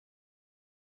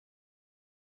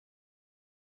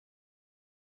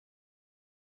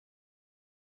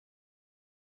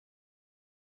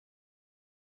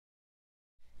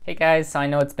Hey guys, so I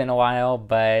know it's been a while,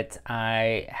 but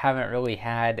I haven't really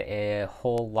had a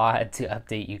whole lot to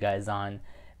update you guys on.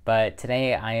 But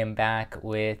today I am back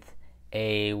with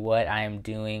a what I am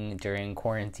doing during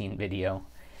quarantine video.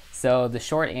 So the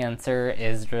short answer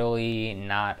is really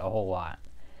not a whole lot.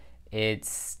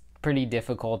 It's pretty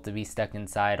difficult to be stuck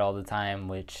inside all the time,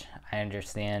 which I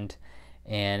understand.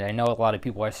 And I know a lot of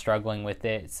people are struggling with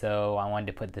it, so I wanted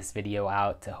to put this video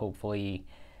out to hopefully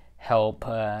help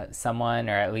someone,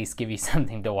 or at least give you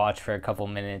something to watch for a couple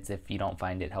minutes if you don't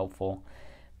find it helpful.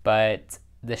 But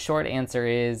the short answer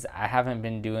is I haven't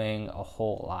been doing a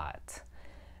whole lot.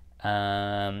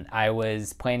 I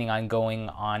was planning on going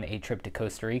on a trip to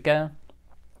Costa Rica.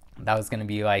 That was going to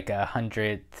be like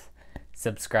 100th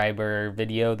subscriber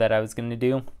video that I was going to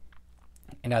do.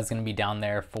 And I was going to be down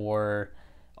there for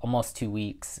almost 2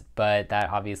 weeks, but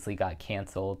that obviously got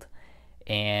canceled.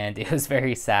 And it was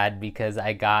very sad because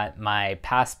I got my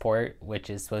passport, which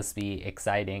is supposed to be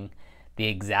exciting, the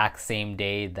exact same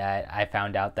day that I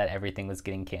found out that everything was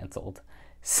getting canceled.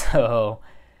 So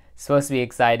supposed to be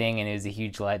exciting, and it was a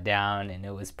huge letdown, and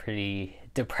it was pretty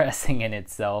depressing in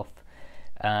itself.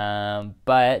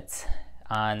 But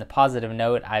on the positive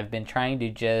note, I've been trying to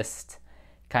just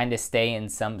kind of stay in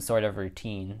some sort of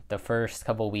routine. The first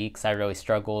couple weeks I really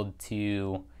struggled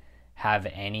to have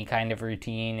any kind of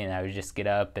routine, and I would just get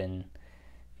up and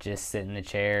just sit in the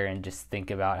chair and just think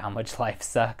about how much life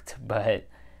sucked. But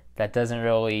that doesn't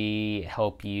really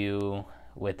help you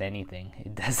with anything.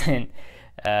 It doesn't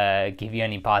give you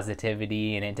any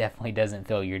positivity, and it definitely doesn't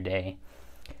fill your day.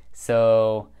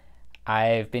 So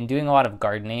I've been doing a lot of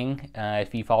gardening.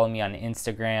 If you follow me on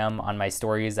Instagram, on my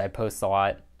stories, I post a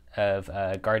lot of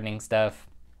gardening stuff.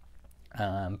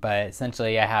 But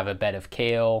essentially I have a bed of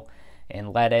kale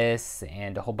and lettuce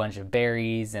and a whole bunch of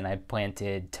berries, and I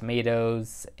planted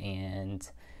tomatoes and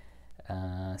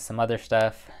some other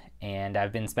stuff, and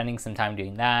I've been spending some time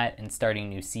doing that and starting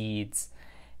new seeds,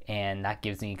 and that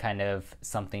gives me kind of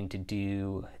something to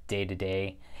do day to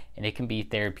day, and it can be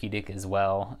therapeutic as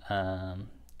well.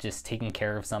 Just taking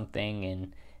care of something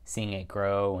and seeing it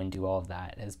grow and do all of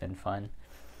that has been fun.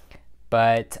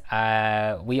 But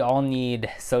we all need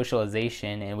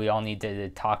socialization, and we all need to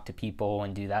talk to people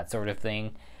and do that sort of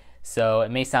thing. So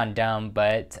it may sound dumb,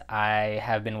 but I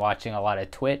have been watching a lot of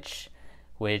Twitch,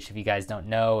 which, if you guys don't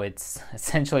know, it's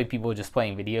essentially people just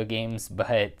playing video games,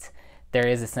 but there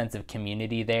is a sense of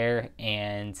community there,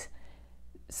 and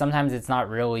sometimes it's not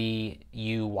really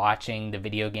you watching the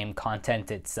video game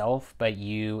content itself, but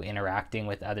you interacting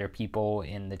with other people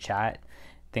in the chat,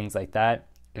 things like that.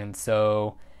 And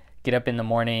so get up in the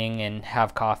morning and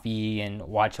have coffee and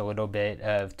watch a little bit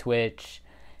of Twitch,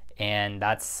 and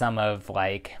that's some of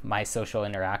like my social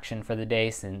interaction for the day,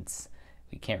 since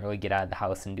we can't really get out of the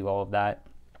house and do all of that.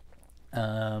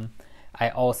 I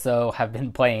also have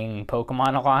been playing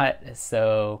Pokemon a lot.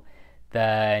 So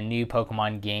the new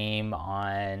Pokemon game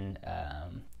on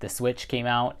the Switch came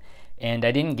out, and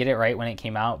I didn't get it right when it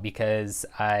came out because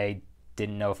I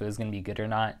didn't know if it was going to be good or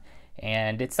not,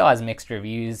 and it still has mixed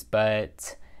reviews,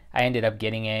 but I ended up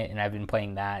getting it, and I've been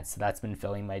playing that, so that's been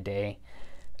filling my day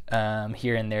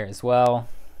here and there as well.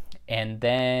 And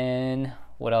then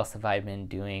what else have I been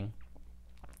doing?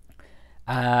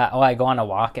 I go on a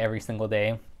walk every single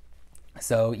day.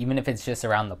 So even if it's just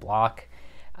around the block,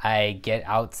 I get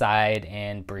outside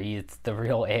and breathe the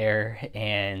real air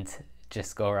and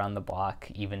just go around the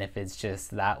block, even if it's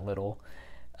just that little.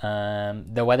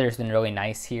 The weather's been really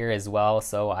nice here as well,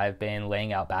 so I've been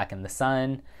laying out back in the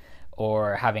sun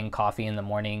or having coffee in the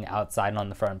morning outside on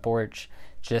the front porch,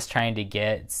 just trying to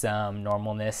get some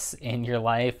normalness in your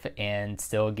life and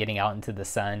still getting out into the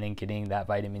sun and getting that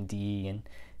vitamin D and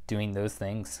doing those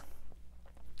things.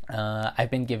 I've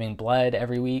been giving blood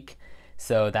every week,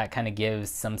 so that kind of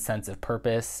gives some sense of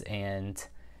purpose and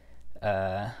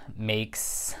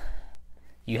makes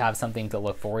you have something to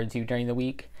look forward to during the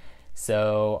week.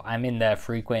 So I'm in the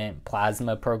frequent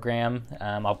plasma program.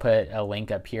 I'll put a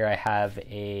link up here. I have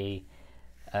a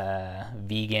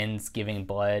vegans giving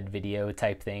blood video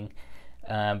type thing.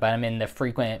 But I'm in the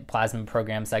frequent plasma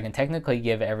program, so I can technically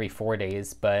give every 4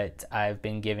 days, but I've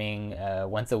been giving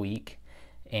once a week.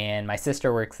 And my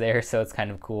sister works there, so it's kind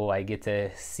of cool. I get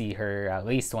to see her at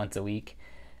least once a week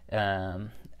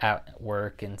at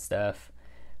work and stuff.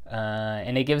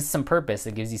 And it gives some purpose.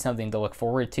 It gives you something to look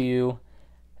forward to.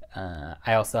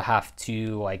 I also have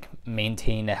to like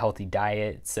maintain a healthy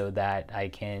diet so that I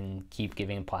can keep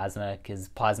giving plasma, because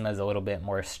plasma is a little bit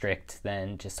more strict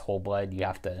than just whole blood. You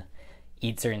have to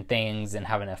eat certain things and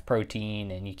have enough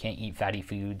protein, and you can't eat fatty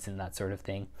foods and that sort of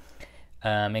thing.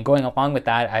 And going along with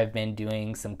that, I've been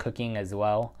doing some cooking as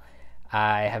well.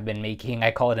 I have been making,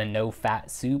 I call it a no-fat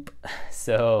soup.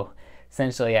 So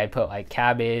essentially I put like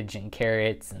cabbage and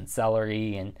carrots and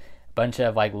celery and a bunch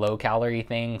of like low-calorie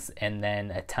things, and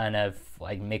then a ton of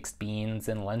like mixed beans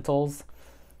and lentils,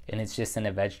 and it's just in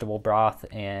a vegetable broth.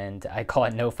 And I call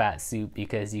it no-fat soup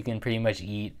because you can pretty much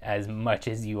eat as much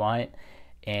as you want,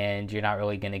 and you're not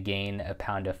really going to gain a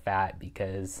pound of fat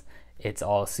because it's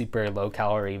all super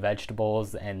low-calorie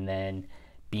vegetables, and then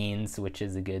beans, which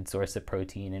is a good source of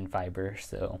protein and fiber.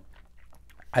 So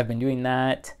I've been doing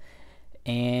that,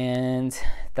 and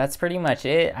that's pretty much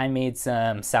it. I made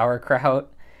some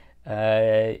sauerkraut.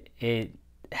 It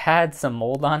had some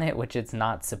mold on it, which it's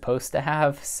not supposed to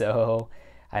have, so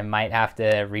I might have to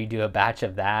redo a batch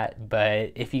of that.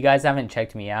 But if you guys haven't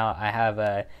checked me out, I have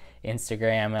a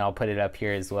Instagram, and I'll put it up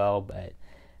here as well. But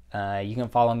you can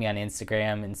follow me on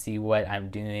Instagram and see what I'm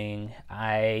doing.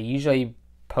 I usually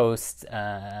post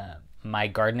my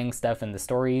gardening stuff in the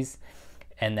stories,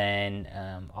 and then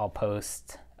I'll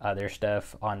post other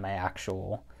stuff on my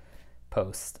actual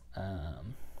post.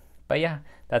 But yeah,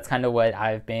 that's kind of what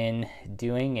I've been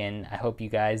doing, and I hope you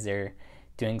guys are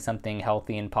doing something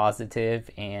healthy and positive.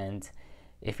 And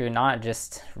if you're not,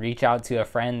 just reach out to a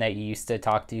friend that you used to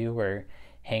talk to or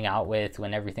hang out with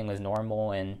when everything was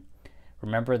normal, and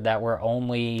remember that we're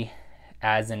only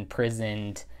as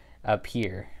imprisoned up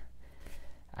here.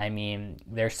 I mean,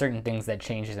 there's certain things that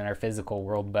changes in our physical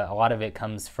world, but a lot of it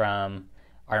comes from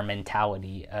our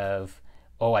mentality of,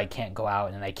 oh, I can't go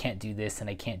out and I can't do this and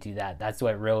I can't do that. That's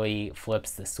what really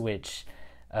flips the switch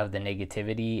of the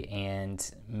negativity and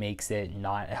makes it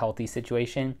not a healthy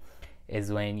situation,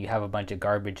 is when you have a bunch of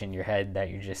garbage in your head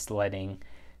that you're just letting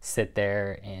sit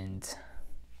there, and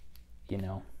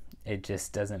it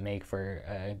just doesn't make for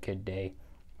a good day.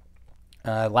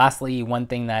 Lastly, one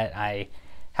thing that I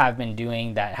have been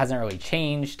doing that hasn't really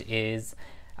changed is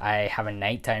I have a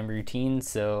nighttime routine.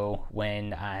 So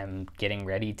when I'm getting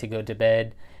ready to go to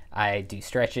bed, I do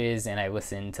stretches and I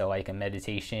listen to like a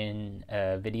meditation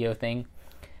video thing.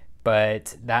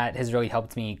 But that has really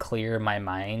helped me clear my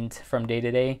mind from day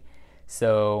to day.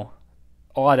 So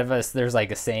a lot of us, there's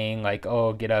like a saying like,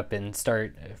 oh, get up and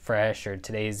start fresh, or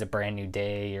today's a brand new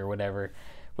day, or whatever,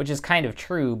 which is kind of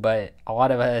true, but a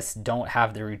lot of us don't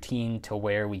have the routine to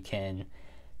where we can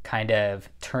kind of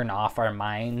turn off our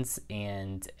minds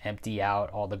and empty out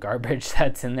all the garbage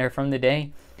that's in there from the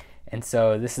day. And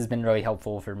so this has been really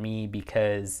helpful for me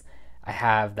because I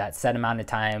have that set amount of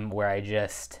time where I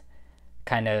just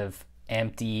kind of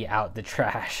empty out the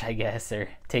trash, I guess, or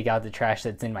take out the trash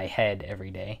that's in my head every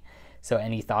day. So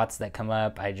any thoughts that come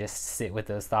up, I just sit with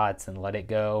those thoughts and let it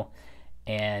go.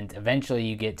 And eventually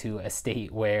you get to a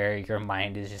state where your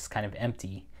mind is just kind of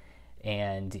empty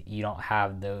and you don't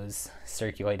have those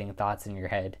circulating thoughts in your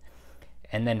head.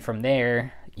 And then from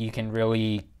there, you can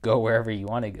really go wherever you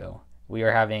want to go. We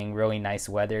were having really nice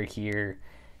weather here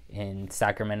in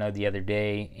Sacramento the other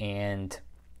day, and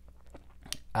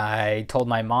I told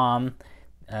my mom,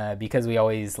 because we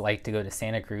always like to go to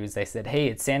Santa Cruz, I said, hey,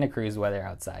 it's Santa Cruz weather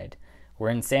outside. We're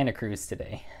in Santa Cruz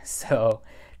today. So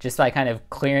just by kind of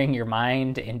clearing your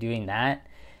mind and doing that,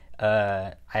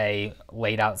 I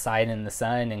laid outside in the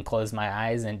sun and closed my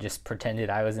eyes and just pretended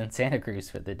I was in Santa Cruz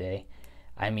for the day.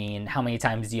 I mean, how many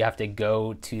times do you have to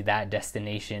go to that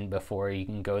destination before you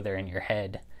can go there in your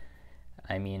head?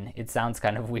 I mean, it sounds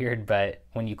kind of weird, but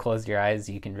when you close your eyes,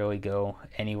 you can really go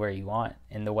anywhere you want.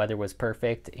 And the weather was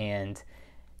perfect, and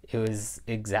it was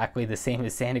exactly the same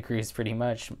as Santa Cruz pretty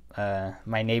much.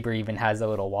 My neighbor even has a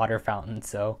little water fountain,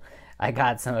 so I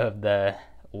got some of the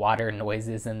water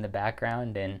noises in the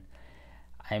background. And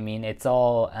I mean, it's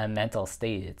all a mental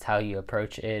state. It's how you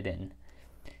approach it, and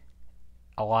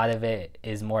a lot of it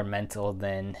is more mental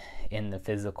than in the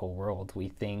physical world. We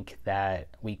think that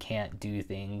we can't do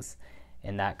things,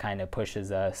 and that kind of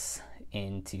pushes us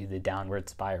into the downward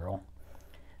spiral.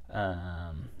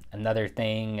 Another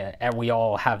thing, and we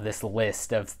all have this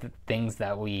list of things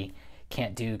that we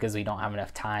can't do because we don't have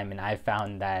enough time, and I've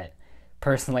found that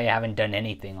personally I haven't done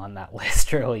anything on that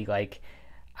list really. Like,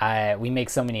 we make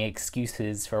so many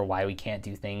excuses for why we can't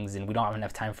do things, and we don't have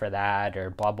enough time for that,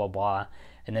 or blah blah blah,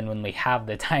 and then when we have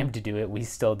the time to do it, we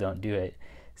still don't do it.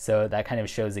 So that kind of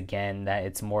shows again that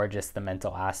it's more just the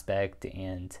mental aspect,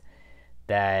 and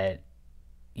that,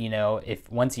 you know,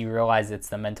 if once you realize it's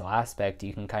the mental aspect,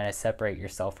 you can kind of separate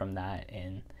yourself from that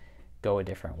and go a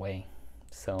different way.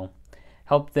 So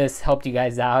hope this helped you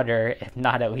guys out, or if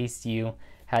not, at least you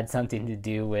had something to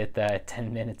do with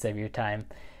 10 minutes of your time.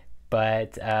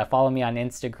 But follow me on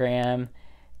Instagram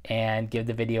and give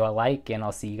the video a like, and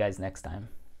I'll see you guys next time.